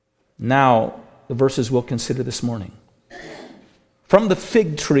Now, the verses we'll consider this morning. From the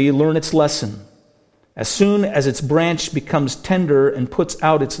fig tree, learn its lesson. As soon as its branch becomes tender and puts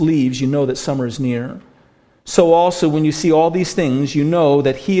out its leaves, you know that summer is near. So also, when you see all these things, you know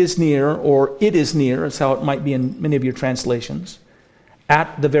that he is near, or it is near, is how it might be in many of your translations,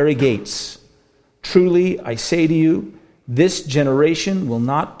 at the very gates. Truly, I say to you, this generation will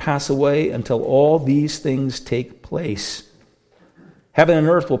not pass away until all these things take place. Heaven and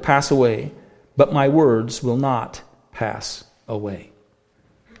earth will pass away, but my words will not pass away.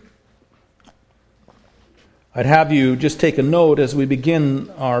 I'd have you just take a note as we begin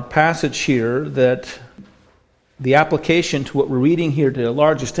our passage here that the application to what we're reading here to a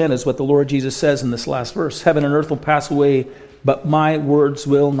large extent is what the Lord Jesus says in this last verse. Heaven and earth will pass away, but my words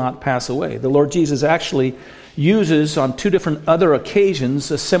will not pass away. The Lord Jesus actually uses on two different other occasions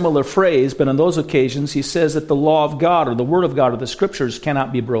a similar phrase, but on those occasions he says that the law of God or the word of God or the scriptures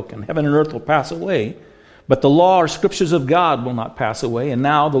cannot be broken. Heaven and earth will pass away, but the law or scriptures of God will not pass away. And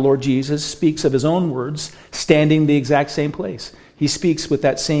now the Lord Jesus speaks of his own words standing the exact same place. He speaks with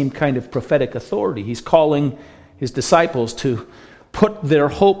that same kind of prophetic authority. He's calling his disciples to put their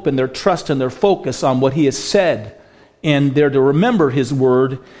hope and their trust and their focus on what he has said. And they're to remember his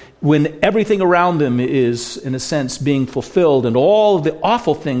word when everything around them is, in a sense, being fulfilled. And all of the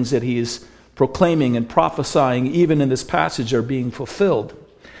awful things that he is proclaiming and prophesying, even in this passage, are being fulfilled.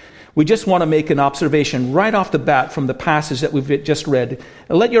 We just want to make an observation right off the bat from the passage that we've just read.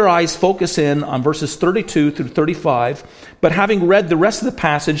 And let your eyes focus in on verses 32 through 35. But having read the rest of the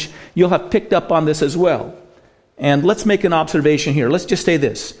passage, you'll have picked up on this as well. And let's make an observation here. Let's just say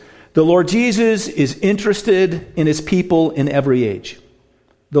this. The Lord Jesus is interested in his people in every age.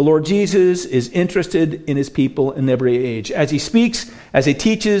 The Lord Jesus is interested in his people in every age. As he speaks, as he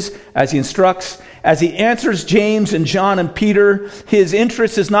teaches, as he instructs, as he answers James and John and Peter, his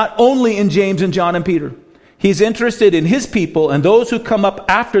interest is not only in James and John and Peter. He's interested in his people and those who come up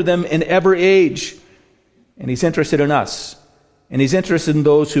after them in every age. And he's interested in us. And he's interested in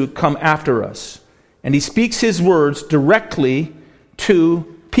those who come after us. And he speaks his words directly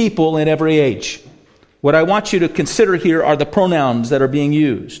to people in every age. What I want you to consider here are the pronouns that are being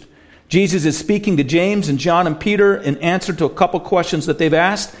used. Jesus is speaking to James and John and Peter in answer to a couple questions that they've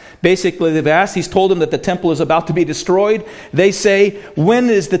asked. Basically, he's told them that the temple is about to be destroyed. They say, when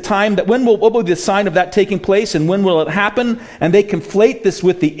will be the sign of that taking place and when will it happen? And they conflate this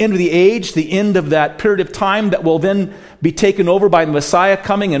with the end of the age, the end of that period of time that will then be taken over by the Messiah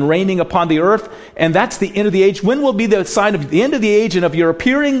coming and reigning upon the earth. And that's the end of the age. When will be the sign of the end of the age and of your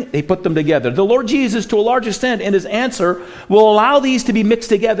appearing? They put them together. The Lord Jesus, to a large extent, in his answer, will allow these to be mixed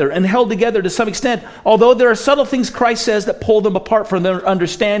together and held together to some extent, although there are subtle things Christ says that pull them apart from their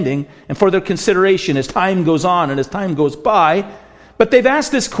understanding and for their consideration as time goes on and as time goes by. But they've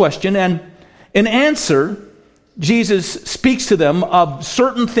asked this question, and in answer, Jesus speaks to them of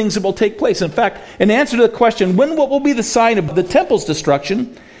certain things that will take place. In fact, in answer to the question, what will be the sign of the temple's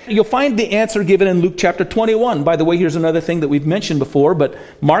destruction? You'll find the answer given in Luke chapter 21. By the way, here's another thing that we've mentioned before, but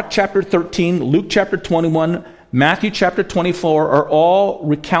Mark chapter 13, Luke chapter 21, Matthew chapter 24 are all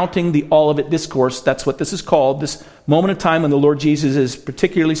recounting the Olivet Discourse. That's what this is called, this moment of time when the Lord Jesus is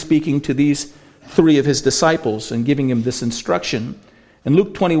particularly speaking to these three of his disciples and giving him this instruction. In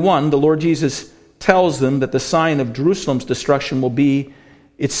Luke 21, the Lord Jesus tells them that the sign of Jerusalem's destruction will be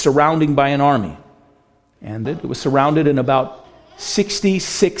its surrounding by an army. And it was surrounded in about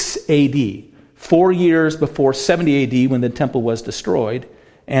 66 AD, 4 years before 70 AD when the temple was destroyed,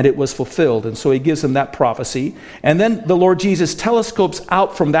 and it was fulfilled. And so he gives them that prophecy. And then the Lord Jesus telescopes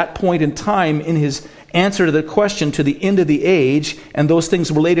out from that point in time in his answer to the question to the end of the age and those things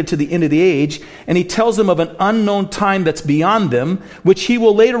related to the end of the age. And he tells them of an unknown time that's beyond them, which he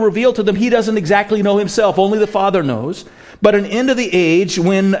will later reveal to them. He doesn't exactly know himself. Only the Father knows. But an end of the age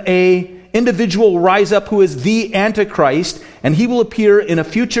when a individual will rise up who is the Antichrist, and he will appear in a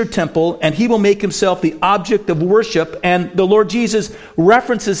future temple, and he will make himself the object of worship. And the Lord Jesus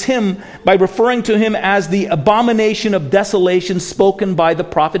references him by referring to him as the abomination of desolation spoken by the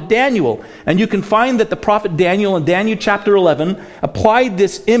prophet Daniel. And you can find that the prophet Daniel in Daniel chapter 11 applied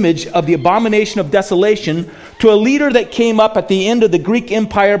this image of the abomination of desolation to a leader that came up at the end of the Greek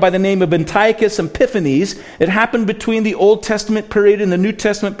Empire by the name of Antiochus Epiphanes. It happened between the Old Testament period and the New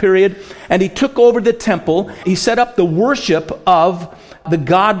Testament period, and he took over the temple. He set up the worship of the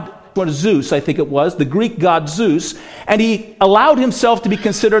god Zeus, I think it was, the Greek god Zeus, and he allowed himself to be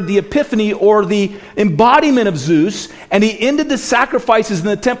considered the epiphany or the embodiment of Zeus, and he ended the sacrifices in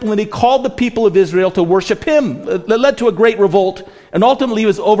the temple, and he called the people of Israel to worship him. That led to a great revolt, and ultimately he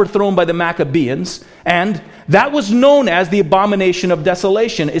was overthrown by the Maccabees, and that was known as the abomination of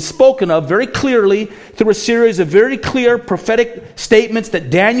desolation. It's spoken of very clearly through a series of very clear prophetic statements that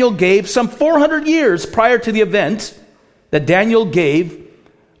Daniel gave some 400 years prior to the event that Daniel gave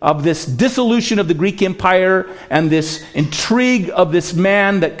of this dissolution of the Greek Empire and this intrigue of this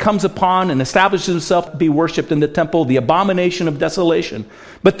man that comes upon and establishes himself to be worshipped in the temple, the abomination of desolation.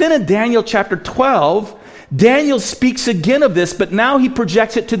 But then in Daniel chapter 12, Daniel speaks again of this, but now he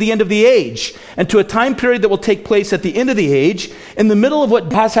projects it to the end of the age and to a time period that will take place at the end of the age in the middle of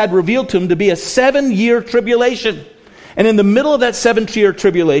what has had revealed to him to be a 7-year tribulation. And in the middle of that 7-year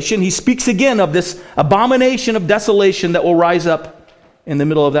tribulation, he speaks again of this abomination of desolation that will rise up in the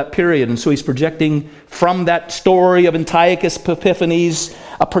middle of that period. And so he's projecting from that story of Antiochus Epiphanes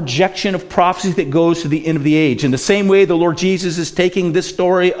a projection of prophecy that goes to the end of the age. In the same way, the Lord Jesus is taking this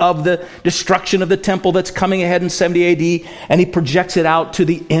story of the destruction of the temple that's coming ahead in 70 AD, and he projects it out to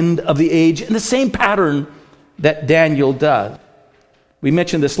the end of the age in the same pattern that Daniel does. We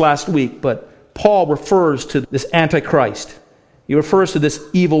mentioned this last week, but Paul refers to this Antichrist. He refers to this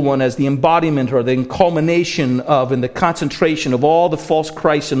evil one as the embodiment or the culmination of and the concentration of all the false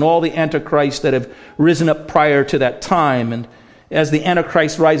Christs and all the Antichrists that have risen up prior to that time. And as the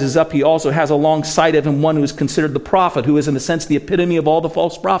Antichrist rises up, he also has alongside of him one who is considered the prophet, who is in a sense the epitome of all the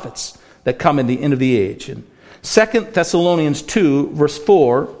false prophets that come in the end of the age. In 2 Thessalonians 2, verse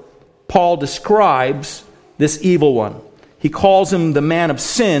 4, Paul describes this evil one. He calls him the man of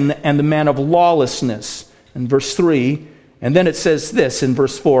sin and the man of lawlessness. In verse 3, and then it says this in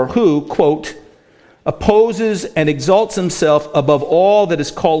verse 4, who, quote, opposes and exalts himself above all that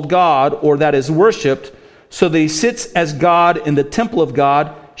is called God or that is worshipped, so that he sits as God in the temple of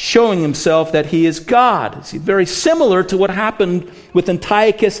God, showing himself that he is God. See, very similar to what happened with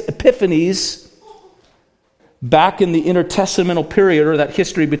Antiochus Epiphanes back in the intertestamental period, or that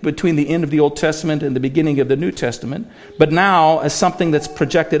history between the end of the Old Testament and the beginning of the New Testament, but now as something that's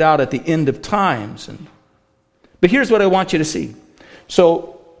projected out at the end of times. But here's what I want you to see.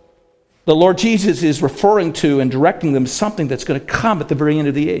 So the Lord Jesus is referring to and directing them something that's going to come at the very end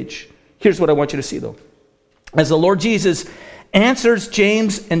of the age. Here's what I want you to see, though. As the Lord Jesus answers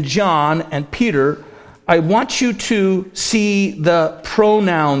James and John and Peter, I want you to see the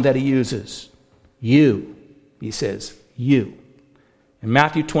pronoun that he uses. You, he says, you. In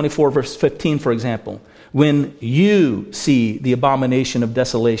Matthew 24, verse 15, for example, when you see the abomination of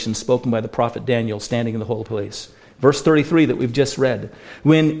desolation spoken by the prophet Daniel standing in the holy place. Verse 33 that we've just read.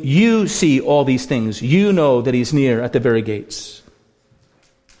 When you see all these things, you know that he's near at the very gates.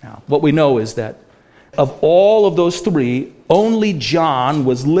 Now, what we know is that of all of those three, only John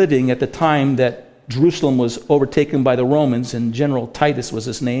was living at the time that Jerusalem was overtaken by the Romans, and General Titus was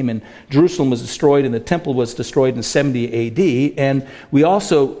his name, and Jerusalem was destroyed, and the temple was destroyed in 70 AD, and we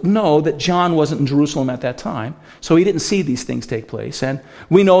also know that John wasn't in Jerusalem at that time, so he didn't see these things take place, and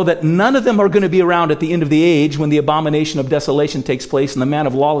we know that none of them are going to be around at the end of the age when the abomination of desolation takes place and the man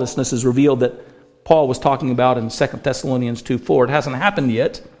of lawlessness is revealed that Paul was talking about in 2 Thessalonians 2:4. It hasn't happened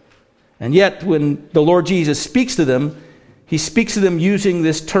yet, and yet when the Lord Jesus speaks to them, he speaks to them using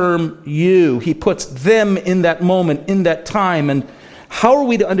this term, you. He puts them in that moment, in that time. And how are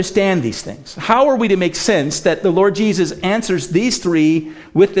we to understand these things? How are we to make sense that the Lord Jesus answers these three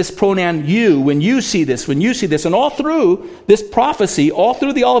with this pronoun, you, when you see this, when you see this? And all through this prophecy, all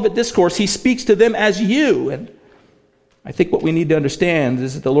through the Olivet Discourse, he speaks to them as you. And I think what we need to understand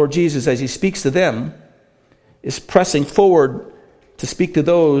is that the Lord Jesus, as he speaks to them, is pressing forward to speak to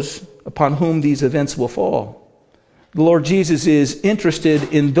those upon whom these events will fall. The Lord Jesus is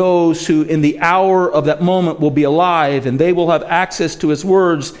interested in those who in the hour of that moment will be alive, and they will have access to his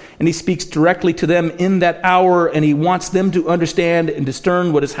words, and he speaks directly to them in that hour, and he wants them to understand and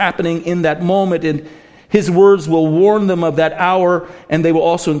discern what is happening in that moment, and his words will warn them of that hour, and they will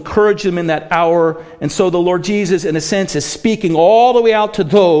also encourage them in that hour. And so the Lord Jesus, in a sense, is speaking all the way out to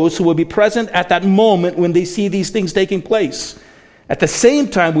those who will be present at that moment when they see these things taking place. At the same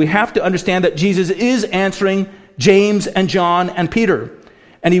time, we have to understand that Jesus is answering James and John and Peter.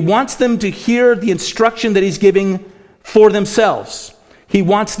 And he wants them to hear the instruction that he's giving for themselves. He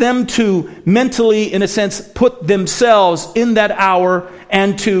wants them to mentally, in a sense, put themselves in that hour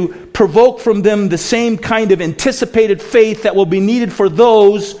and to provoke from them the same kind of anticipated faith that will be needed for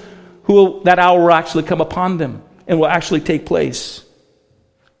those who that hour will actually come upon them and will actually take place.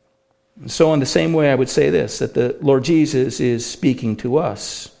 And so in the same way, I would say this, that the Lord Jesus is speaking to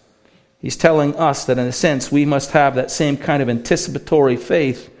us. He's telling us that in a sense we must have that same kind of anticipatory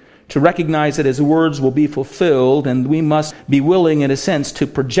faith to recognize that his words will be fulfilled, and we must be willing, in a sense, to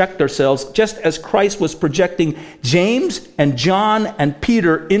project ourselves, just as Christ was projecting James and John and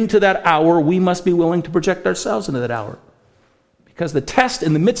Peter into that hour, we must be willing to project ourselves into that hour. Because the test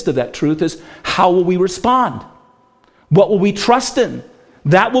in the midst of that truth is, how will we respond? What will we trust in?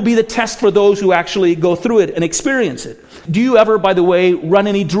 That will be the test for those who actually go through it and experience it. Do you ever, by the way, run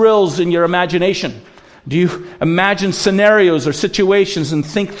any drills in your imagination? Do you imagine scenarios or situations and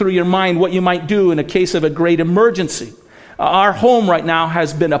think through your mind what you might do in a case of a great emergency? Our home right now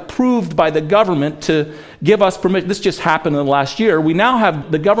has been approved by the government to give us permission. This just happened in the last year. We now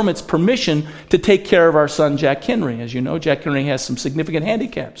have the government's permission to take care of our son, Jack Henry. As you know, Jack Henry has some significant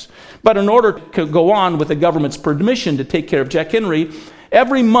handicaps. But in order to go on with the government's permission to take care of Jack Henry,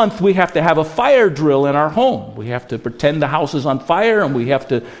 every month we have to have a fire drill in our home. We have to pretend the house is on fire, and we have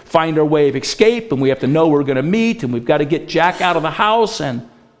to find our way of escape, and we have to know we're going to meet, and we've got to get Jack out of the house, and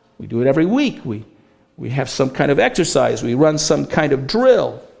we do it every week. We have some kind of exercise. We run some kind of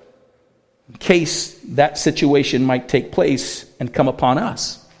drill in case that situation might take place and come upon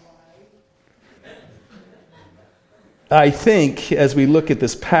us. I think, as we look at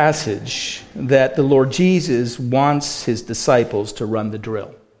this passage, that the Lord Jesus wants his disciples to run the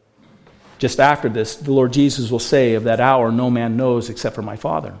drill. Just after this, the Lord Jesus will say, of that hour no man knows except for my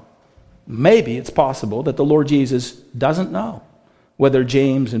Father. Maybe it's possible that the Lord Jesus doesn't know whether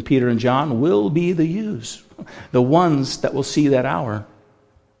James and Peter and John will be the yous, the ones that will see that hour.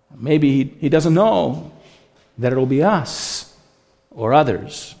 Maybe he doesn't know that it'll be us or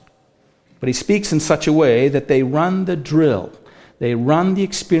others. But he speaks in such a way that they run the drill. They run the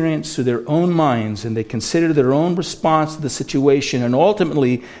experience through their own minds, and they consider their own response to the situation. And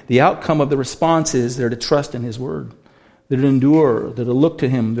ultimately, the outcome of the response is they're to trust in his word. They're to endure. They're to look to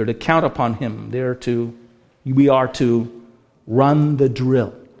him. They're to count upon him. We are to run the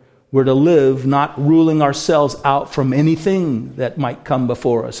drill. We're to live not ruling ourselves out from anything that might come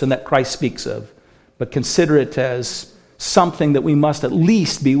before us and that Christ speaks of, but consider it as something that we must at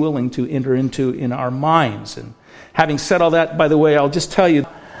least be willing to enter into in our minds. And having said all that, by the way, I'll just tell you,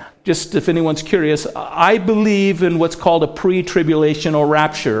 just if anyone's curious, I believe in what's called a pre-tribulation or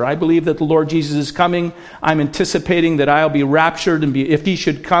rapture. I believe that the Lord Jesus is coming. I'm anticipating that I'll be raptured, and if he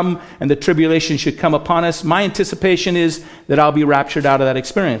should come and the tribulation should come upon us, my anticipation is that I'll be raptured out of that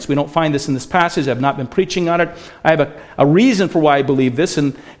experience. We don't find this in this passage. I've not been preaching on it. I have a reason for why I believe this,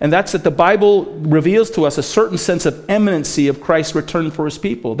 and that's that the Bible reveals to us a certain sense of imminency of Christ's return for his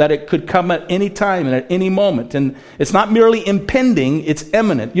people, that it could come at any time and at any moment. And it's not merely impending, it's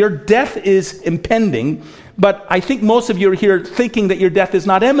imminent. Your death is impending, but I think most of you are here thinking that your death is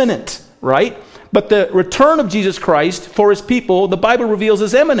not imminent, right? But the return of Jesus Christ for his people, the Bible reveals,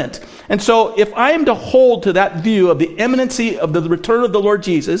 is imminent. And so if I am to hold to that view of the imminency of the return of the Lord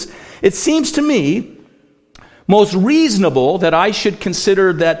Jesus, it seems to me most reasonable that I should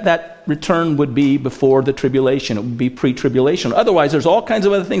consider that return would be before the tribulation. It would be pre-tribulation. Otherwise, there's all kinds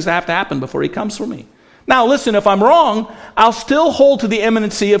of other things that have to happen before he comes for me. Now, listen, if I'm wrong, I'll still hold to the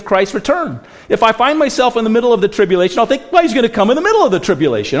imminency of Christ's return. If I find myself in the middle of the tribulation, I'll think, well, he's going to come in the middle of the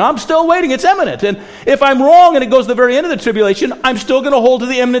tribulation. I'm still waiting. It's imminent. And if I'm wrong and it goes to the very end of the tribulation, I'm still going to hold to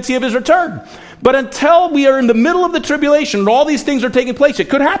the imminency of his return. But until we are in the middle of the tribulation and all these things are taking place, it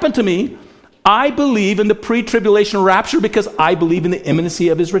could happen to me. I believe in the pre-tribulation rapture because I believe in the imminency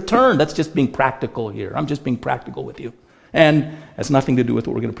of his return. That's just being practical here. I'm just being practical with you. And has nothing to do with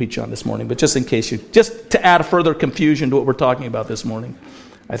what we're going to preach on this morning. But just in case just to add a further confusion to what we're talking about this morning,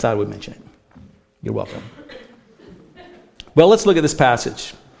 I thought I would mention it. You're welcome. Well, let's look at this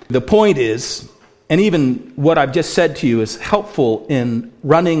passage. The point is, and even what I've just said to you is helpful in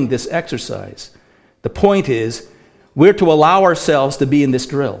running this exercise. The point is, we're to allow ourselves to be in this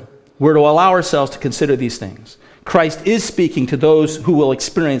drill. We're to allow ourselves to consider these things. Christ is speaking to those who will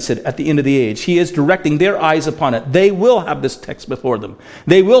experience it at the end of the age. He is directing their eyes upon it. They will have this text before them.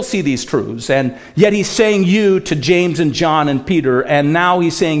 They will see these truths. And yet he's saying you to James and John and Peter, and now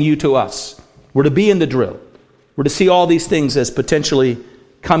he's saying you to us. We're to be in the drill. We're to see all these things as potentially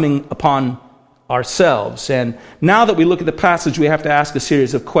coming upon ourselves. And now that we look at the passage, we have to ask a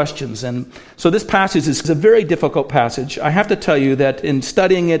series of questions. And so this passage is a very difficult passage. I have to tell you that in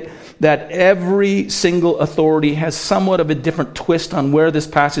studying it, that every single authority has somewhat of a different twist on where this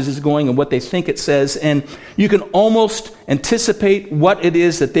passage is going and what they think it says. And you can almost anticipate what it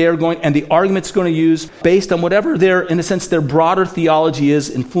is that they are going, and the argument's going to use based on whatever their, in a sense, their broader theology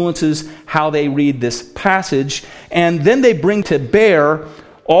influences how they read this passage. And then they bring to bear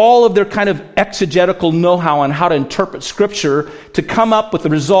all of their kind of exegetical know-how on how to interpret Scripture to come up with the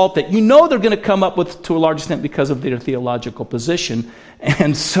result that you know they're going to come up with to a large extent because of their theological position.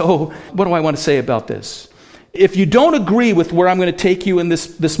 And so, what do I want to say about this? If you don't agree with where I'm going to take you in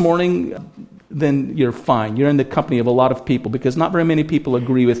this morning, then you're fine. You're in the company of a lot of people, because not very many people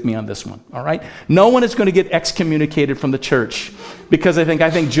agree with me on this one, all right? No one is going to get excommunicated from the church because I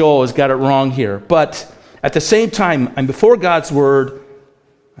think Joel has got it wrong here. But at the same time, I'm before God's Word.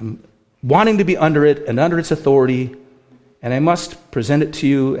 I'm wanting to be under it and under its authority, and I must present it to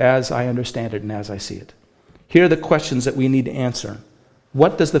you as I understand it and as I see it. Here are the questions that we need to answer.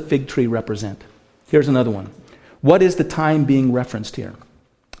 What does the fig tree represent? Here's another one. What is the time being referenced here?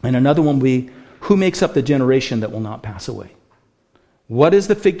 And another one will be, who makes up the generation that will not pass away? What does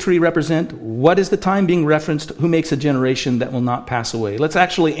the fig tree represent? What is the time being referenced? Who makes a generation that will not pass away? Let's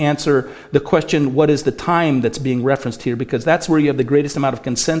actually answer the question, what is the time that's being referenced here? Because that's where you have the greatest amount of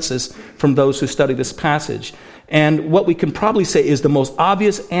consensus from those who study this passage. And what we can probably say is the most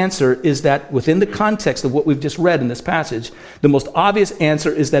obvious answer is that within the context of what we've just read in this passage, the most obvious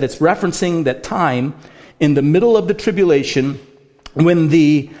answer is that it's referencing that time in the middle of the tribulation, when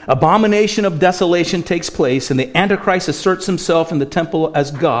the abomination of desolation takes place and the Antichrist asserts himself in the temple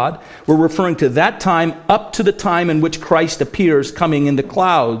as God. We're referring to that time up to the time in which Christ appears coming in the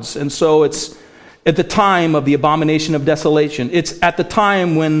clouds. And so it's at the time of the abomination of desolation. It's at the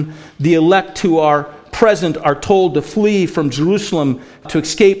time when the elect who are present are told to flee from Jerusalem to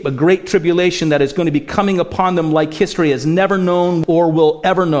escape a great tribulation that is going to be coming upon them like history has never known or will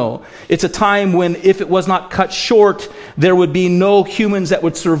ever know. It's a time when, if it was not cut short, there would be no humans that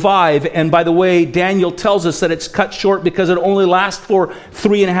would survive. And by the way, Daniel tells us that it's cut short because it only lasts for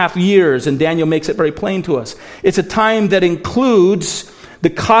 3.5 years, and Daniel makes it very plain to us. It's a time that includes the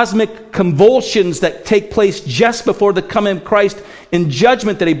cosmic convulsions that take place just before the coming of Christ in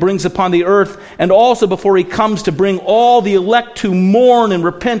judgment that he brings upon the earth, and also before he comes to bring all the elect to mourn and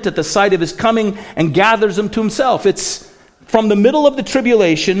repent at the sight of his coming and gathers them to himself. It's from the middle of the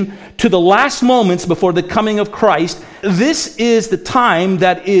tribulation to the last moments before the coming of Christ. This is the time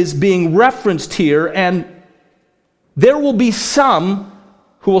that is being referenced here, and there will be some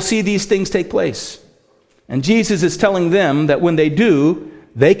who will see these things take place. And Jesus is telling them that when they do,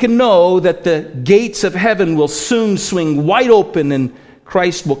 they can know that the gates of heaven will soon swing wide open and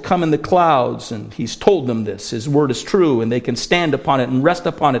Christ will come in the clouds. And he's told them this. His word is true, and they can stand upon it and rest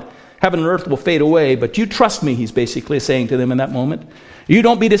upon it. Heaven and earth will fade away, but you trust me, he's basically saying to them in that moment. You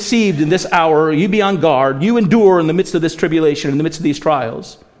don't be deceived in this hour. You be on guard. You endure in the midst of this tribulation, in the midst of these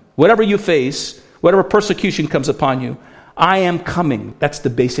trials. Whatever you face, whatever persecution comes upon you, I am coming. That's the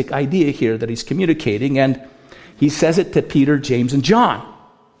basic idea here that he's communicating. And he says it to Peter, James, and John.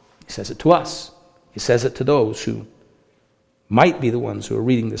 He says it to us. He says it to those who might be the ones who are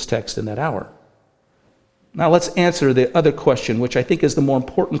reading this text in that hour. Now let's answer the other question, which I think is the more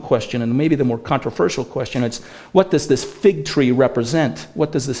important question and maybe the more controversial question. It's, what does this fig tree represent?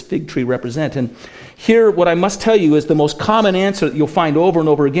 What does this fig tree represent? And here, what I must tell you is the most common answer that you'll find over and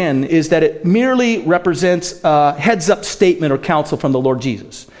over again is that it merely represents a heads-up statement or counsel from the Lord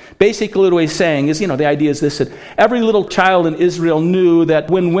Jesus. Basically, what he's saying is, the idea is this, that every little child in Israel knew that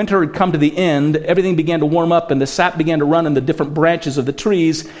when winter had come to the end, everything began to warm up and the sap began to run in the different branches of the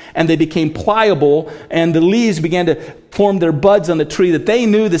trees, and they became pliable, and the leaves began to form their buds on the tree, that they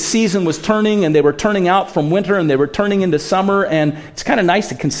knew the season was turning, and they were turning out from winter, and they were turning into summer. And it's kind of nice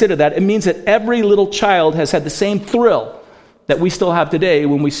to consider that. It means that every little child has had the same thrill that we still have today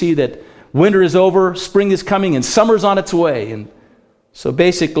when we see that winter is over, spring is coming, and summer's on its way. And so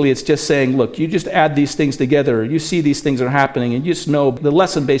basically it's just saying, look, you just add these things together, you see these things are happening, and you just know, the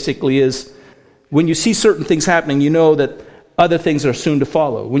lesson basically is, when you see certain things happening, you know that other things are soon to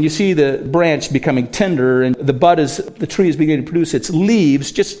follow. When you see the branch becoming tender and the tree is beginning to produce its leaves,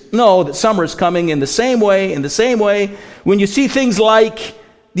 just know that summer is coming. In the same way, when you see things like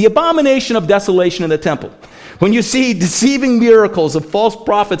the abomination of desolation in the temple, when you see deceiving miracles of false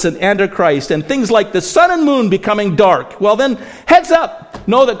prophets and Antichrist, and things like the sun and moon becoming dark, well then, heads up,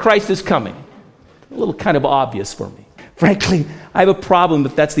 know that Christ is coming. A little kind of obvious for me. Frankly, I have a problem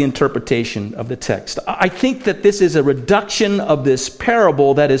if that's the interpretation of the text. I think that this is a reduction of this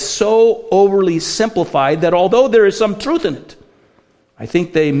parable that is so overly simplified that although there is some truth in it, I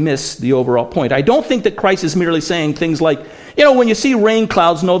think they miss the overall point. I don't think that Christ is merely saying things like, when you see rain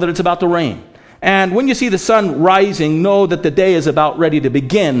clouds, know that it's about to rain. And when you see the sun rising, know that the day is about ready to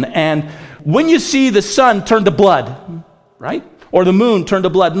begin. And when you see the sun turn to blood, right? Or the moon turn to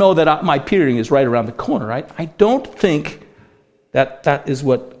blood, know that my appearing is right around the corner, right? I don't think that is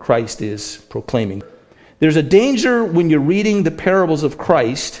what Christ is proclaiming. There's a danger when you're reading the parables of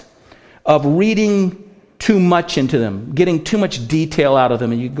Christ of reading too much into them, getting too much detail out of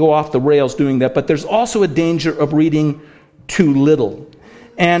them, and you go off the rails doing that. But there's also a danger of reading too little.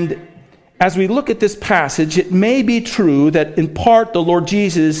 And as we look at this passage, it may be true that in part the Lord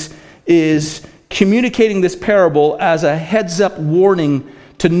Jesus is communicating this parable as a heads-up warning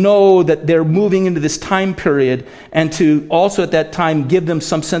to know that they're moving into this time period, and to also at that time give them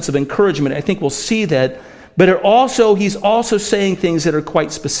some sense of encouragement. I think we'll see that. But he's also saying things that are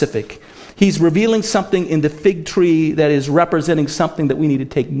quite specific. He's revealing something in the fig tree that is representing something that we need to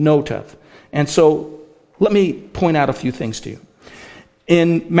take note of. And so let me point out a few things to you.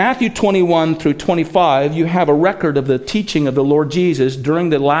 In Matthew 21 through 25, you have a record of the teaching of the Lord Jesus during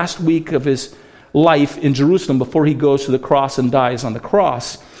the last week of his life in Jerusalem before he goes to the cross and dies on the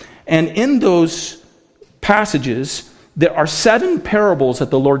cross. And in those passages, there are 7 parables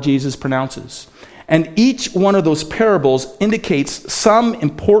that the Lord Jesus pronounces. And each one of those parables indicates some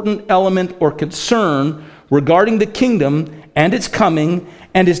important element or concern regarding the kingdom and its coming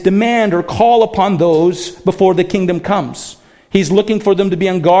and his demand or call upon those before the kingdom comes. He's looking for them to be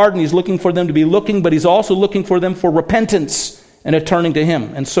on guard, and he's looking for them to be looking, but he's also looking for them for repentance and a turning to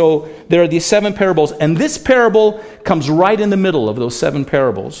him. And so there are these 7 parables, and this parable comes right in the middle of those 7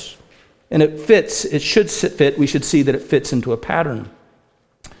 parables. And it should fit, we should see that it fits into a pattern.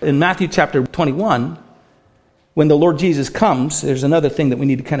 In Matthew chapter 21, when the Lord Jesus comes, there's another thing that we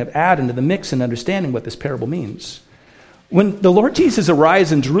need to kind of add into the mix in understanding what this parable means. When the Lord Jesus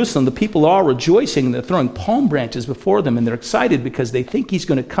arrives in Jerusalem, the people are all rejoicing, and they're throwing palm branches before them, and they're excited because they think he's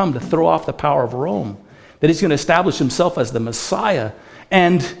going to come to throw off the power of Rome, that he's going to establish himself as the Messiah.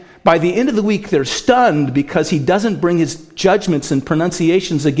 And by the end of the week, they're stunned because he doesn't bring his judgments and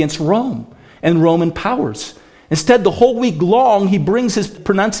pronunciations against Rome and Roman powers. Instead, the whole week long, he brings his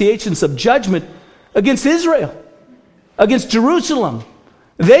pronunciations of judgment against Israel, against Jerusalem.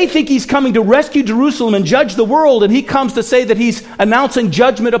 They think he's coming to rescue Jerusalem and judge the world, and he comes to say that he's announcing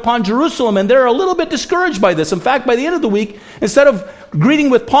judgment upon Jerusalem, and they're a little bit discouraged by this. In fact, by the end of the week, instead of greeting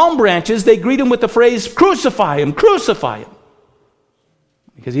with palm branches, they greet him with the phrase, crucify him, crucify him.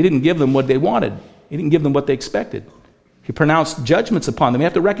 Because he didn't give them what they wanted. He didn't give them what they expected. He pronounced judgments upon them. You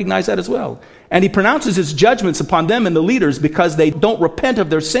have to recognize that as well. And he pronounces his judgments upon them and the leaders because they don't repent of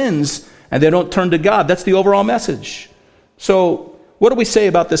their sins and they don't turn to God. That's the overall message. So what do we say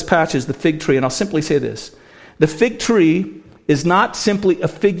about this passage, the fig tree? And I'll simply say this. The fig tree is not simply a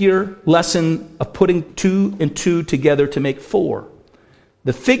figure lesson of putting 2 and 2 together to make 4.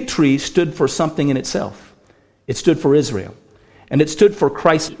 The fig tree stood for something in itself. It stood for Israel. And it stood for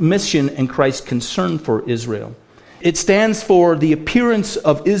Christ's mission and Christ's concern for Israel. It stands for the appearance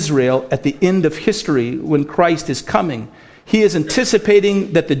of Israel at the end of history when Christ is coming. He is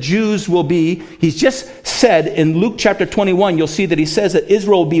anticipating that the Jews will be, he's just said in Luke chapter 21, you'll see that he says that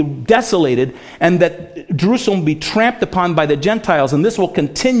Israel will be desolated and that Jerusalem will be tramped upon by the Gentiles, and this will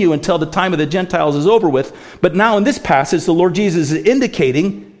continue until the time of the Gentiles is over with. But now in this passage, the Lord Jesus is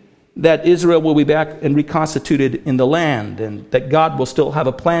indicating that Israel will be back and reconstituted in the land, and that God will still have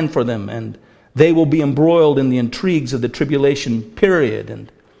a plan for them, and they will be embroiled in the intrigues of the tribulation period.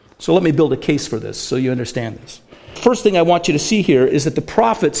 And so let me build a case for this so you understand this. First thing I want you to see here is that the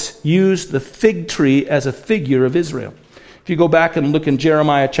prophets used the fig tree as a figure of Israel. If you go back and look in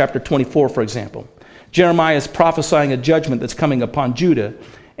Jeremiah chapter 24, for example, Jeremiah is prophesying a judgment that's coming upon Judah.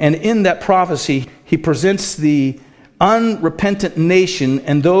 And in that prophecy, he presents the unrepentant nation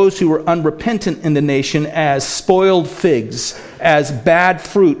and those who were unrepentant in the nation as spoiled figs, as bad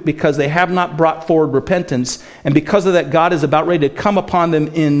fruit, because they have not brought forward repentance. And because of that, God is about ready to come upon them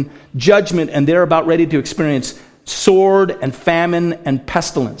in judgment, and they're about ready to experience sword and famine and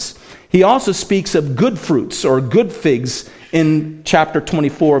pestilence. He also speaks of good fruits or good figs in chapter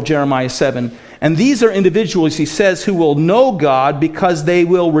 24 of Jeremiah 7. And these are individuals, he says, who will know God because they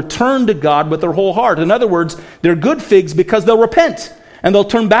will return to God with their whole heart. In other words, they're good figs because they'll repent and they'll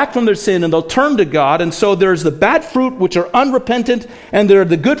turn back from their sin and they'll turn to God. And so there's the bad fruit, which are unrepentant, and there are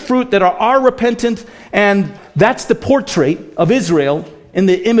the good fruit that are repentant. And that's the portrait of Israel in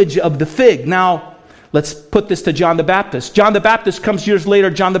the image of the fig. Now, let's put this to John the Baptist. John the Baptist comes years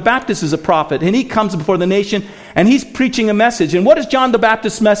later. John the Baptist is a prophet, and he comes before the nation, and he's preaching a message. And what is John the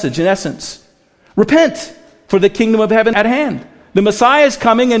Baptist's message in essence? Repent, for the kingdom of heaven at hand. The Messiah is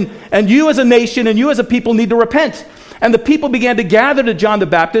coming, and you as a nation and you as a people need to repent. And the people began to gather to John the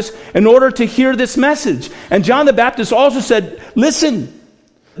Baptist in order to hear this message. And John the Baptist also said, listen,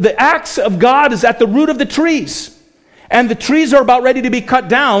 the axe of God is at the root of the trees. And the trees are about ready to be cut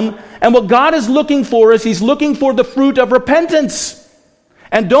down. And what God is looking for is he's looking for the fruit of repentance.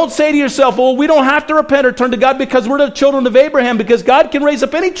 And don't say to yourself, well, we don't have to repent or turn to God because we're the children of Abraham, because God can raise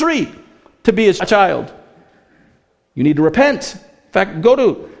up any tree to be his child. You need to repent. In fact, go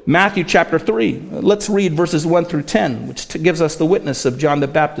to Matthew chapter 3. Let's read verses 1 through 10, which gives us the witness of John the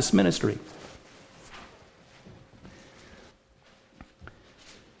Baptist's ministry.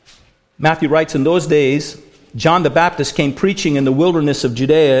 Matthew writes, in those days, John the Baptist came preaching in the wilderness of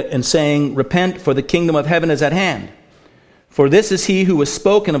Judea and saying, repent, for the kingdom of heaven is at hand. For this is he who was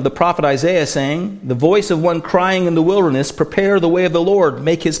spoken of the prophet Isaiah, saying, the voice of one crying in the wilderness, prepare the way of the Lord,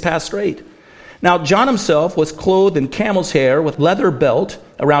 make his path straight. Now John himself was clothed in camel's hair with leather belt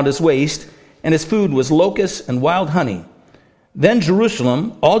around his waist, and his food was locusts and wild honey. Then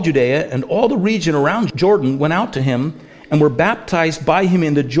Jerusalem, all Judea, and all the region around Jordan went out to him and were baptized by him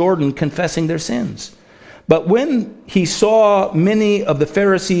in the Jordan, confessing their sins. But when he saw many of the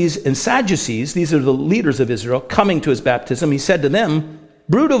Pharisees and Sadducees, these are the leaders of Israel, coming to his baptism, he said to them,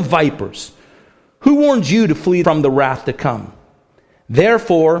 brood of vipers, who warned you to flee from the wrath to come?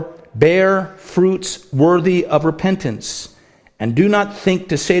 Therefore, bear fruits worthy of repentance. And do not think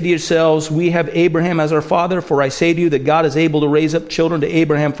to say to yourselves, we have Abraham as our father, for I say to you that God is able to raise up children to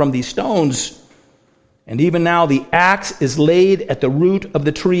Abraham from these stones. And even now the axe is laid at the root of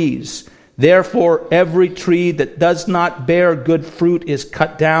the trees. Therefore, every tree that does not bear good fruit is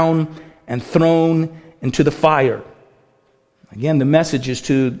cut down and thrown into the fire. Again, the message is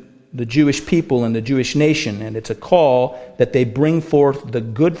to the Jewish people and the Jewish nation, and it's a call that they bring forth the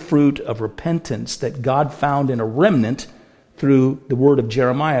good fruit of repentance that God found in a remnant through the word of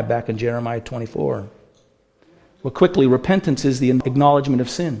Jeremiah back in Jeremiah 24. Well, quickly, repentance is the acknowledgement of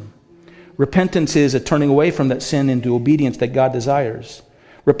sin. Repentance is a turning away from that sin into obedience that God desires.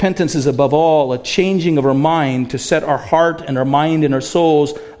 Repentance is above all a changing of our mind to set our heart and our mind and our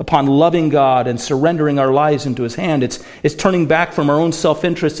souls upon loving God and surrendering our lives into his hand. It's turning back from our own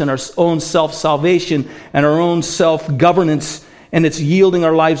self-interest and our own self-salvation and our own self-governance, and it's yielding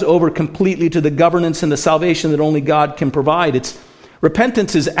our lives over completely to the governance and the salvation that only God can provide.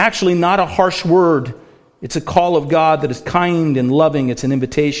 Repentance is actually not a harsh word. It's a call of God that is kind and loving. It's an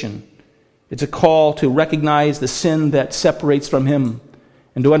invitation. It's a call to recognize the sin that separates from him,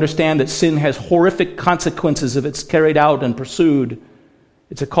 and to understand that sin has horrific consequences if it's carried out and pursued.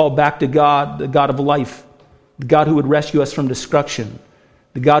 It's a call back to God, the God of life, the God who would rescue us from destruction,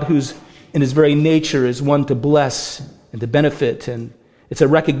 the God who's in his very nature is one to bless and to benefit. And it's a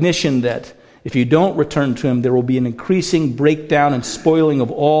recognition that if you don't return to him, there will be an increasing breakdown and spoiling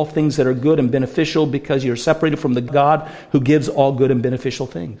of all things that are good and beneficial, because you're separated from the God who gives all good and beneficial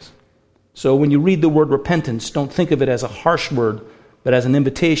things. So when you read the word repentance, don't think of it as a harsh word, but as an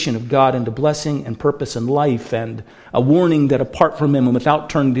invitation of God into blessing and purpose and life, and a warning that apart from him and without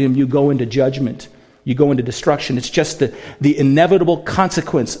turning to him, you go into judgment, you go into destruction. It's just the inevitable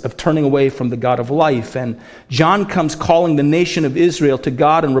consequence of turning away from the God of life. And John comes calling the nation of Israel to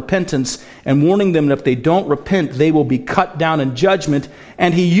God in repentance and warning them that if they don't repent, they will be cut down in judgment.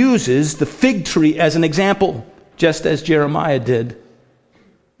 And he uses the fig tree as an example, just as Jeremiah did.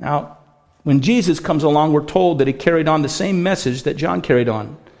 Now, when Jesus comes along, we're told that he carried on the same message that John carried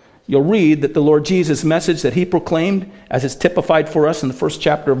on. You'll read that the Lord Jesus' message that he proclaimed, as it's typified for us in the first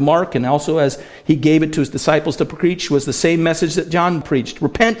chapter of Mark, and also as he gave it to his disciples to preach, was the same message that John preached.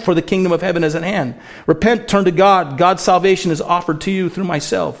 Repent, for the kingdom of heaven is at hand. Repent, turn to God. God's salvation is offered to you through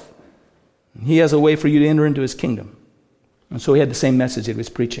myself. He has a way for you to enter into his kingdom. And so he had the same message that he was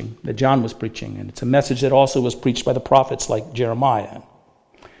preaching, that John was preaching. And it's a message that also was preached by the prophets like Jeremiah.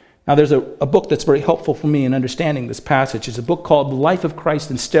 Now, there's a book that's very helpful for me in understanding this passage. It's a book called The Life of Christ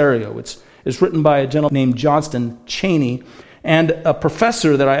in Stereo. It's written by a gentleman named Johnston Cheney, and a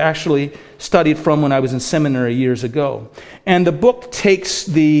professor that I actually studied from when I was in seminary years ago. And the book takes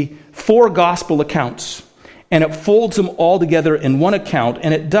the 4 gospel accounts, and it folds them all together in one account,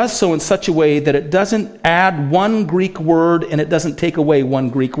 and it does so in such a way that it doesn't add one Greek word and it doesn't take away one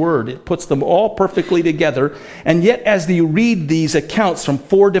Greek word. It puts them all perfectly together, and yet as you read these accounts from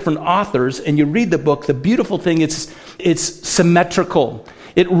 4 different authors and you read the book, the beautiful thing is it's symmetrical.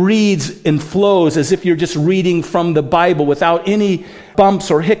 It reads and flows as if you're just reading from the Bible without any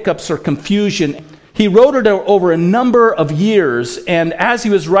bumps or hiccups or confusion. He wrote it over a number of years, and as he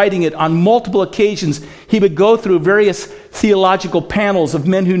was writing it on multiple occasions, he would go through various theological panels of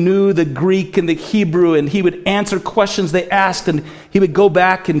men who knew the Greek and the Hebrew, and he would answer questions they asked, and he would go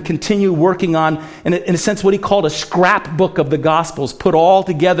back and continue working on, in a sense, what he called a scrapbook of the Gospels, put all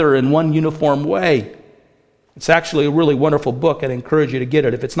together in one uniform way. It's actually a really wonderful book. I'd encourage you to get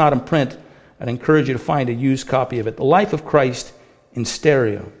it. If it's not in print, I'd encourage you to find a used copy of it. The Life of Christ in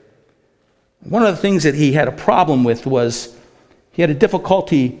Stereo. One of the things that he had a problem with was He had a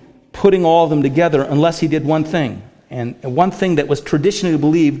difficulty putting all of them together unless he did one thing. And one thing that was traditionally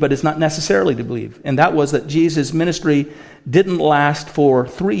believed but is not necessarily to believe. And that was that Jesus' ministry didn't last for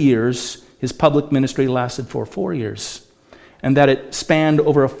 3 years. His public ministry lasted for 4 years. And that it spanned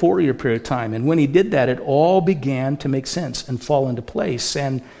over a 4-year period of time. And when he did that, it all began to make sense and fall into place.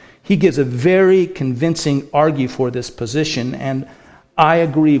 And he gives a very convincing argument for this position, and I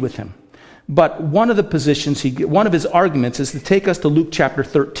agree with him. But one of the positions, one of his arguments is to take us to Luke chapter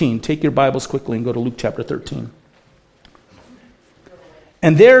 13. Take your Bibles quickly and go to Luke chapter 13.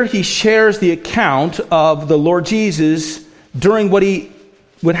 And there he shares the account of the Lord Jesus during what he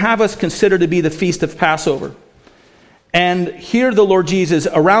would have us consider to be the Feast of Passover. And here the Lord Jesus,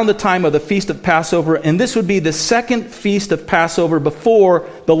 around the time of the Feast of Passover, and this would be the second Feast of Passover before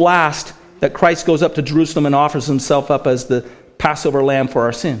the last that Christ goes up to Jerusalem and offers himself up as the Passover lamb for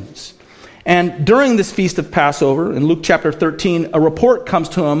our sins. And during this Feast of Passover, in Luke chapter 13, a report comes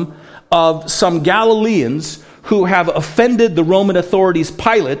to him of some Galileans who have offended the Roman authorities,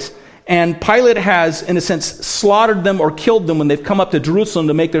 Pilate, and Pilate has, in a sense, slaughtered them or killed them when they've come up to Jerusalem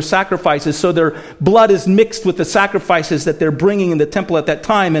to make their sacrifices, so their blood is mixed with the sacrifices that they're bringing in the temple at that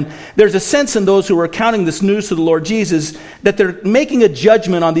time. And there's a sense in those who are recounting this news to the Lord Jesus that they're making a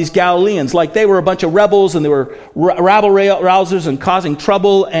judgment on these Galileans, like they were a bunch of rebels and they were rabble-rousers and causing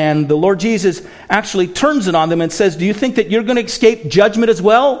trouble, and the Lord Jesus actually turns it on them and says, do you think that you're going to escape judgment as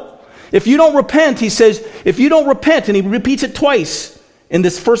well? If you don't repent, he says, if you don't repent, and he repeats it twice in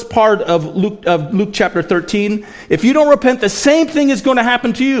this first part of Luke chapter 13, if you don't repent, the same thing is going to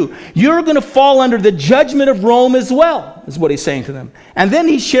happen to you. You're going to fall under the judgment of Rome as well, is what he's saying to them. And then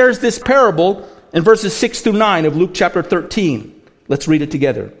he shares this parable in verses 6 through 9 of Luke chapter 13. Let's read it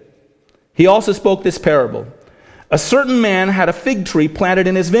together. He also spoke this parable. A certain man had a fig tree planted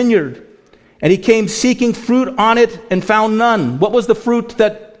in his vineyard, and he came seeking fruit on it and found none. What was the fruit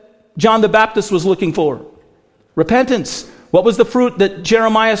that John the Baptist was looking for? Repentance. What was the fruit that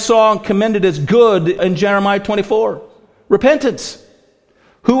Jeremiah saw and commended as good in Jeremiah 24? Repentance.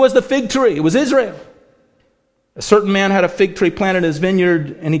 Who was the fig tree? It was Israel. A certain man had a fig tree planted in his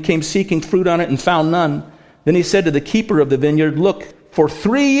vineyard, and he came seeking fruit on it and found none. Then he said to the keeper of the vineyard, look, for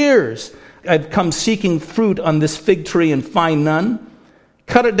 3 years I've come seeking fruit on this fig tree and find none.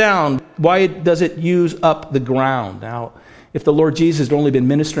 Cut it down. Why does it use up the ground? Now, if the Lord Jesus had only been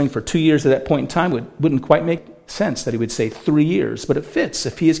ministering for 2 years at that point in time, it wouldn't quite make sense that he would say 3 years, but it fits.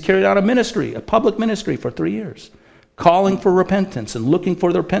 If he has carried out a ministry, a public ministry for 3 years, calling for repentance and looking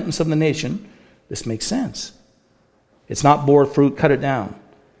for the repentance of the nation, this makes sense. It's not bore fruit, cut it down.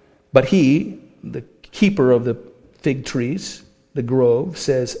 But he, the keeper of the fig trees, the grove,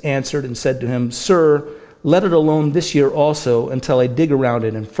 answered and said to him, Sir, let it alone this year also until I dig around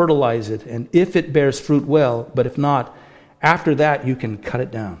it and fertilize it, and if it bears fruit, well, but if not, after that you can cut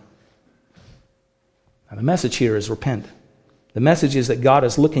it down. Now, the message here is repent. The message is that God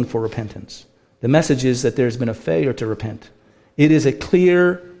is looking for repentance. The message is that there's been a failure to repent. It is a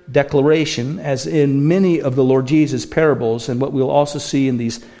clear declaration, as in many of the Lord Jesus' parables, and what we'll also see in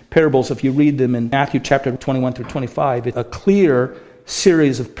these parables, if you read them in Matthew chapter 21 through 25, a clear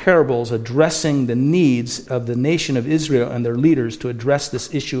series of parables addressing the needs of the nation of Israel and their leaders to address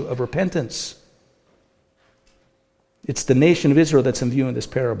this issue of repentance. It's the nation of Israel that's in view in this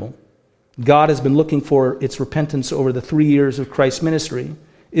parable. God has been looking for its repentance over the 3 years of Christ's ministry.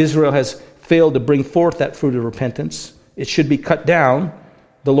 Israel has failed to bring forth that fruit of repentance. It should be cut down.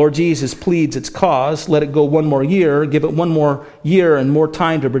 The Lord Jesus pleads its cause. Let it go 1 more year. Give it 1 more year and more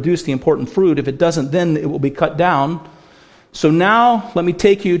time to produce the important fruit. If it doesn't, then it will be cut down. So now, let me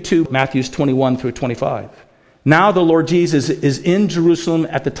take you to Matthew 21 through 25. Now the Lord Jesus is in Jerusalem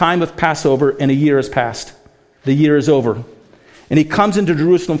at the time of Passover, and a year has passed. The year is over. And he comes into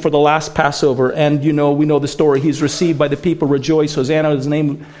Jerusalem for the last Passover, and we know the story. He's received by the people, rejoice, Hosanna is the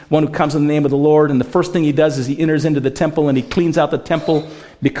name, one who comes in the name of the Lord. And the first thing he does is he enters into the temple, and he cleans out the temple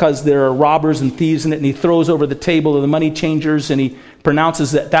because there are robbers and thieves in it, and he throws over the table of the money changers, and he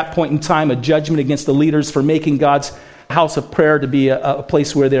pronounces at that point in time a judgment against the leaders for making God's house of prayer to be a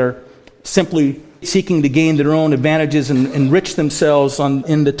place where they're simply seeking to gain their own advantages and enrich themselves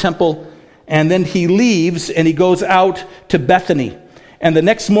in the temple. And then he leaves and he goes out to Bethany. And the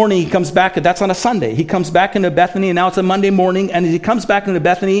next morning he comes back, and that's on a Sunday. He comes back into Bethany, and now it's a Monday morning. And as he comes back into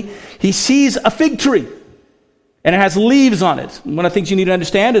Bethany, he sees a fig tree. And it has leaves on it. One of the things you need to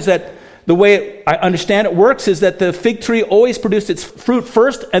understand is that the way I understand it works is that the fig tree always produced its fruit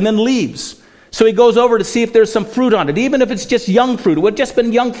first and then leaves. So he goes over to see if there's some fruit on it, even if it's just young fruit. It would have just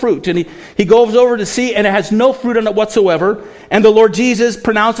been young fruit. And he goes over to see, and it has no fruit on it whatsoever. And the Lord Jesus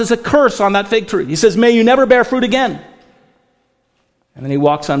pronounces a curse on that fig tree. He says, may you never bear fruit again. And then he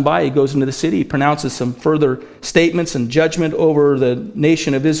walks on by, he goes into the city, he pronounces some further statements and judgment over the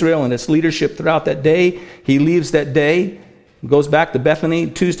nation of Israel and its leadership throughout that day. He leaves that day, goes back to Bethany.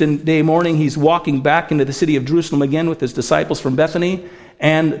 Tuesday morning, he's walking back into the city of Jerusalem again with his disciples from Bethany,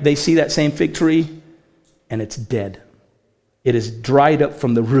 and they see that same fig tree, and it's dead. It is dried up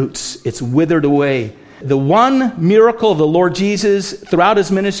from the roots. It's withered away. The one miracle of the Lord Jesus throughout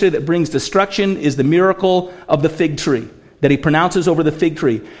his ministry that brings destruction is the miracle of the fig tree that he pronounces over the fig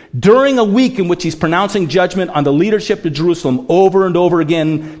tree. During a week in which he's pronouncing judgment on the leadership of Jerusalem over and over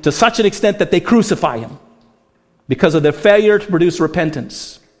again to such an extent that they crucify him because of their failure to produce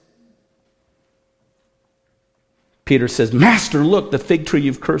repentance. Peter says, Master, look, the fig tree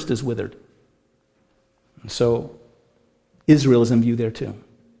you've cursed is withered. And so Israel is in view there too.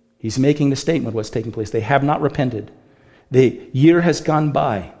 He's making the statement of what's taking place. They have not repented. The year has gone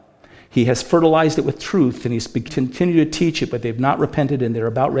by. He has fertilized it with truth, and he's continued to teach it, but they've not repented, and they're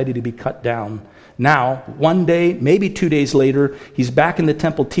about ready to be cut down. Now, one day, maybe 2 days later, he's back in the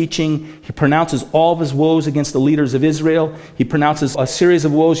temple teaching. He pronounces all of his woes against the leaders of Israel. He pronounces a series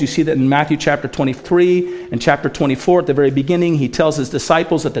of woes. You see that in Matthew chapter 23 and chapter 24 at the very beginning. He tells his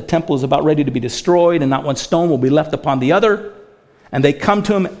disciples that the temple is about ready to be destroyed, and not one stone will be left upon the other. And they come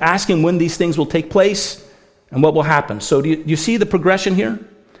to him asking when these things will take place and what will happen. So do you see the progression here?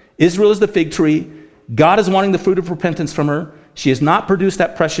 Israel is the fig tree. God is wanting the fruit of repentance from her. She has not produced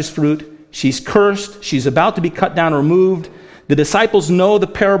that precious fruit. She's cursed. She's about to be cut down or removed. The disciples know the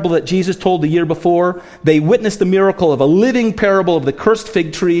parable that Jesus told the year before. They witness the miracle of a living parable of the cursed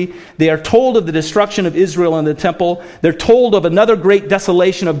fig tree. They are told of the destruction of Israel and the temple. They're told of another great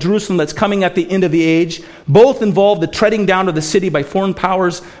desolation of Jerusalem that's coming at the end of the age. Both involve the treading down of the city by foreign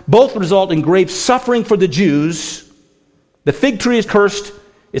powers. Both result in grave suffering for the Jews. The fig tree is cursed.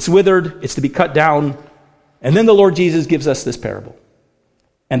 It's withered. It's to be cut down. And then the Lord Jesus gives us this parable.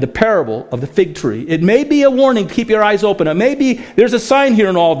 And the parable of the fig tree, it may be a warning, keep your eyes open. It may be, there's a sign here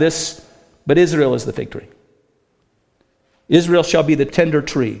in all this, but Israel is the fig tree. Israel shall be the tender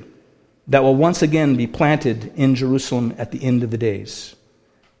tree that will once again be planted in Jerusalem at the end of the days.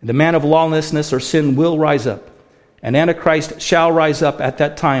 And the man of lawlessness or sin will rise up, and Antichrist shall rise up at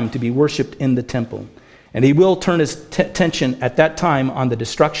that time to be worshipped in the temple. And he will turn his attention at that time on the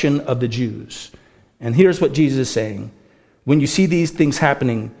destruction of the Jews. And here's what Jesus is saying. When you see these things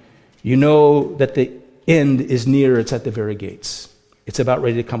happening, you know that the end is near. It's at the very gates. It's about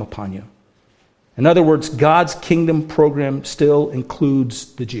ready to come upon you. In other words, God's kingdom program still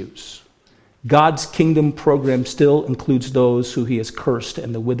includes the Jews. God's kingdom program still includes those who he has cursed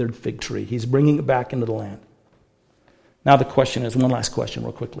and the withered fig tree. He's bringing it back into the land. Now the question is, one last question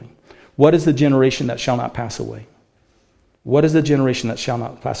real quickly. What is the generation that shall not pass away? What is the generation that shall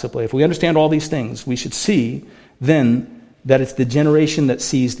not pass away? If we understand all these things, we should see then that it's the generation that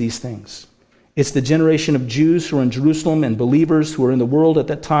sees these things. It's the generation of Jews who are in Jerusalem and believers who are in the world at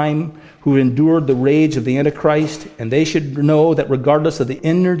that time who endured the rage of the Antichrist, and they should know that regardless of the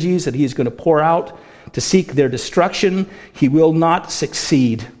energies that he is going to pour out to seek their destruction, he will not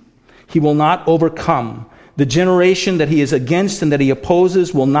succeed. He will not overcome. The generation that he is against and that he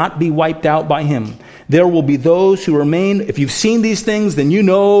opposes will not be wiped out by him. There will be those who remain. If you've seen these things, then you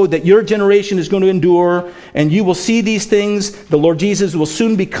know that your generation is going to endure, and you will see these things. The Lord Jesus will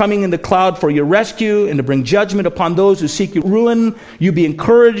soon be coming in the cloud for your rescue and to bring judgment upon those who seek your ruin. You be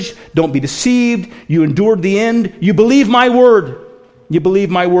encouraged. Don't be deceived. You endured the end. You believe my word. You believe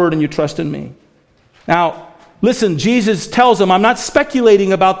my word and you trust in me. Now, listen, Jesus tells them, I'm not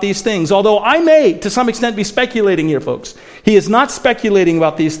speculating about these things, although I may, to some extent, be speculating here, folks. He is not speculating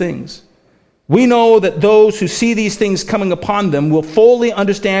about these things. We know that those who see these things coming upon them will fully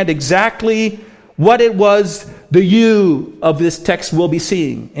understand exactly what it was the you of this text will be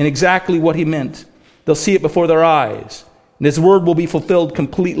seeing and exactly what he meant. They'll see it before their eyes. And his word will be fulfilled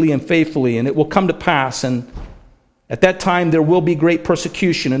completely and faithfully, and it will come to pass. And at that time, there will be great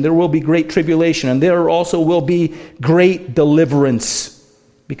persecution, and there will be great tribulation, and there also will be great deliverance,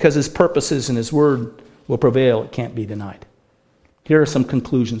 because his purposes and his word will prevail. It can't be denied. Here are some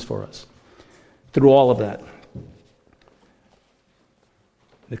conclusions for us through all of that.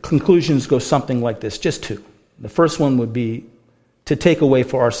 The conclusions go something like this, just two. The first one would be to take away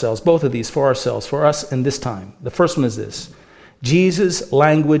for ourselves, both of these for ourselves, for us in this time. The first one is this. Jesus'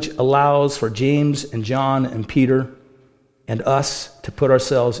 language allows for James and John and Peter and us to put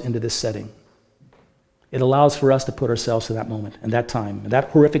ourselves into this setting. It allows for us to put ourselves to that moment and that time, that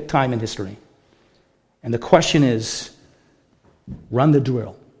horrific time in history. And the question is, run the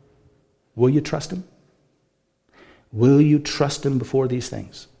drill. Will you trust him? Will you trust him before these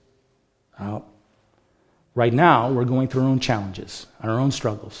things? Right now, we're going through our own challenges, our own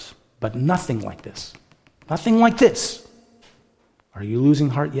struggles, but nothing like this. Nothing like this. Are you losing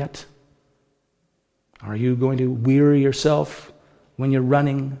heart yet? Are you going to weary yourself when you're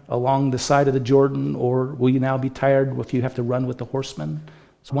running along the side of the Jordan, or will you now be tired if you have to run with the horsemen?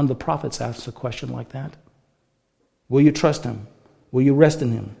 So one of the prophets asks a question like that. Will you trust him? Will you rest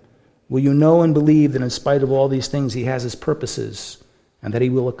in him? Will you know and believe that in spite of all these things, he has his purposes and that he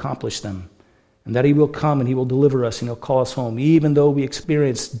will accomplish them? And that he will come and he will deliver us and he'll call us home, even though we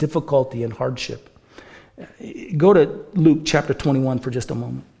experience difficulty and hardship. Go to Luke chapter 21 for just a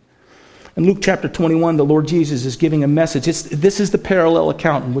moment. In Luke chapter 21, the Lord Jesus is giving a message. This is the parallel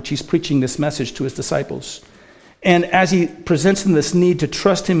account in which he's preaching this message to his disciples. And as he presents them this need to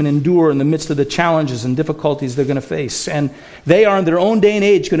trust him and endure in the midst of the challenges and difficulties they're going to face. And they are in their own day and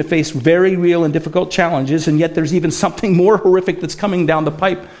age going to face very real and difficult challenges, and yet there's even something more horrific that's coming down the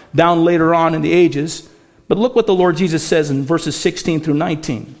pipe down later on in the ages. But look what the Lord Jesus says in verses 16 through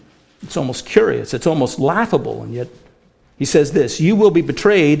 19. It's almost curious. It's almost laughable. And yet he says this: "You will be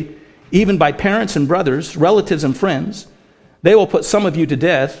betrayed even by parents and brothers, relatives and friends. They will put some of you to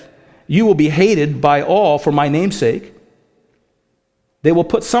death. You will be hated by all for my name's sake. They will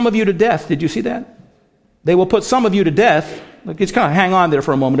put some of you to death." Did you see that? They will put some of you to death. Like, just kind of hang on there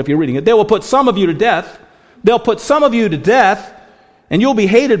for a moment if you're reading it. They will put some of you to death. They'll put some of you to death, and you'll be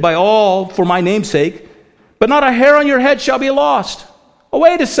hated by all for my name's sake. But not a hair on your head shall be lost. Oh,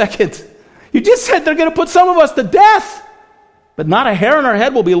 wait a second. You just said they're going to put some of us to death, but not a hair on our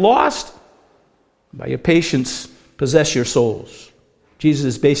head will be lost. By your patience, possess your souls. Jesus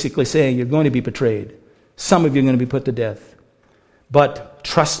is basically saying you're going to be betrayed. Some of you are going to be put to death. But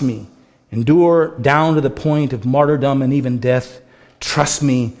trust me, endure down to the point of martyrdom and even death. Trust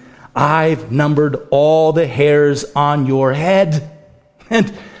me, I've numbered all the hairs on your head.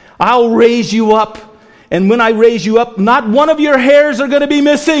 And I'll raise you up. And when I raise you up, not one of your hairs are going to be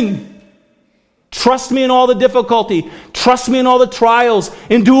missing. Trust me in all the difficulty. Trust me in all the trials.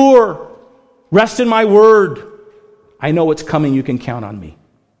 Endure. Rest in my word. I know what's coming. You can count on me.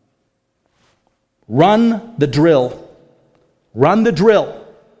 Run the drill. Run the drill.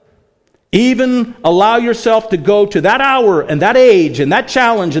 Even allow yourself to go to that hour and that age and that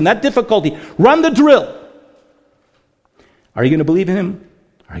challenge and that difficulty. Run the drill. Are you going to believe in him?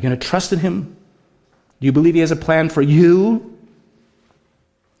 Are you going to trust in him? Do you believe he has a plan for you?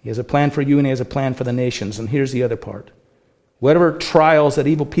 He has a plan for you, and he has a plan for the nations. And here's the other part. Whatever trials that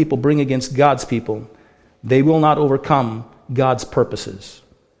evil people bring against God's people, they will not overcome God's purposes.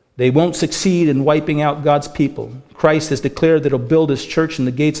 They won't succeed in wiping out God's people. Christ has declared that he'll build his church and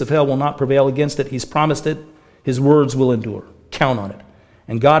the gates of hell will not prevail against it. He's promised it. His words will endure. Count on it.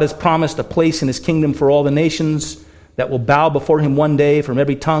 And God has promised a place in his kingdom for all the nations that will bow before him one day, from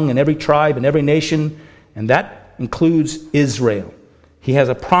every tongue and every tribe and every nation. And that includes Israel. He has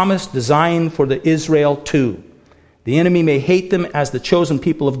a promise designed for the Israel too. The enemy may hate them as the chosen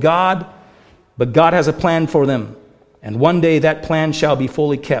people of God, but God has a plan for them. And one day that plan shall be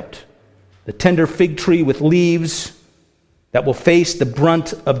fully kept. The tender fig tree with leaves that will face the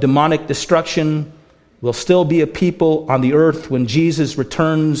brunt of demonic destruction will still be a people on the earth when Jesus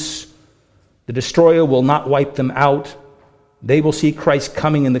returns. The destroyer will not wipe them out. They will see Christ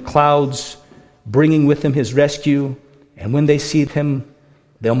coming in the clouds, bringing with him his rescue. And when they see him,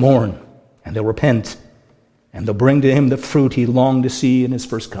 they'll mourn and they'll repent. And they'll bring to him the fruit he longed to see in his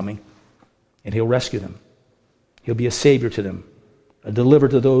first coming. And he'll rescue them. He'll be a savior to them, a deliverer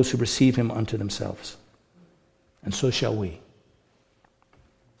to those who receive him unto themselves. And so shall we.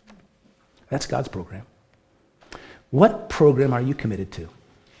 That's God's program. What program are you committed to?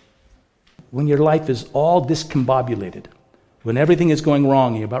 When your life is all discombobulated, when everything is going wrong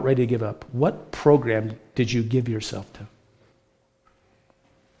and you're about ready to give up, what program did you give yourself to?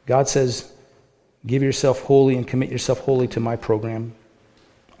 God says, give yourself wholly and commit yourself wholly to my program.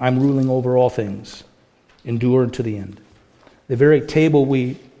 I'm ruling over all things. Endure to the end. The very table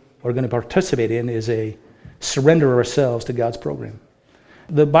we are going to participate in is a surrender ourselves to God's program.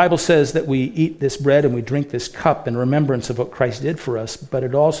 The Bible says that we eat this bread and we drink this cup in remembrance of what Christ did for us, but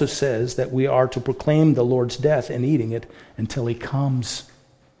it also says that we are to proclaim the Lord's death in eating it until he comes.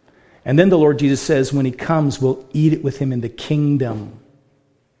 And then the Lord Jesus says when he comes, we'll eat it with him in the kingdom.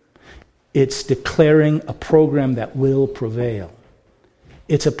 It's declaring a program that will prevail.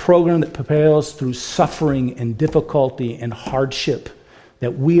 It's a program that prevails through suffering and difficulty and hardship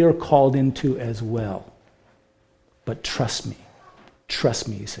that we are called into as well. But trust me,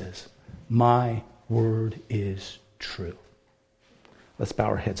 he says, my word is true. Let's bow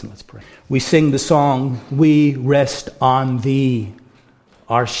our heads and let's pray. We sing the song, we rest on thee,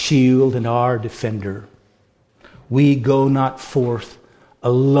 our shield and our defender. We go not forth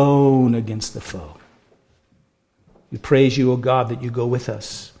alone against the foe. We praise you, O God, that you go with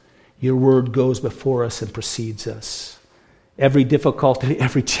us. Your word goes before us and precedes us. Every difficulty,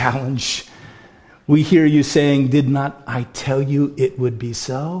 every challenge, we hear you saying, did not I tell you it would be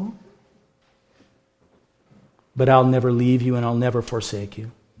so? But I'll never leave you and I'll never forsake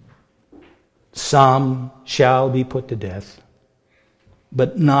you. Some shall be put to death,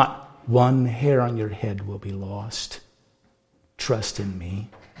 but not one hair on your head will be lost. Trust in me.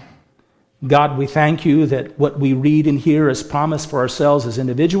 God, we thank you that what we read and hear as promise for ourselves as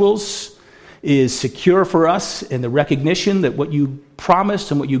individuals is secure for us in the recognition that what you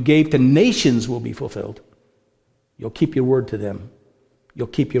promised and what you gave to nations will be fulfilled. You'll keep your word to them. You'll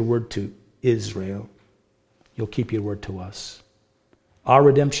keep your word to Israel. You'll keep your word to us. Our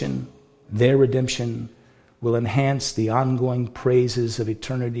redemption, their redemption, will enhance the ongoing praises of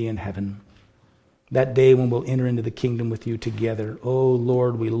eternity in heaven. That day when we'll enter into the kingdom with you together. Oh,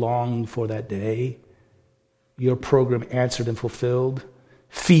 Lord, we long for that day. Your program answered and fulfilled.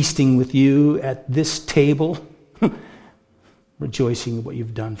 Feasting with you at this table. Rejoicing in what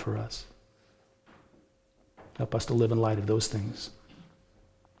you've done for us. Help us to live in light of those things.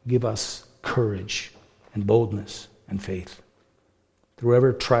 Give us courage and boldness and faith. Through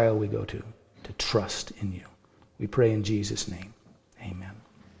every trial we go to trust in you. We pray in Jesus' name. Amen.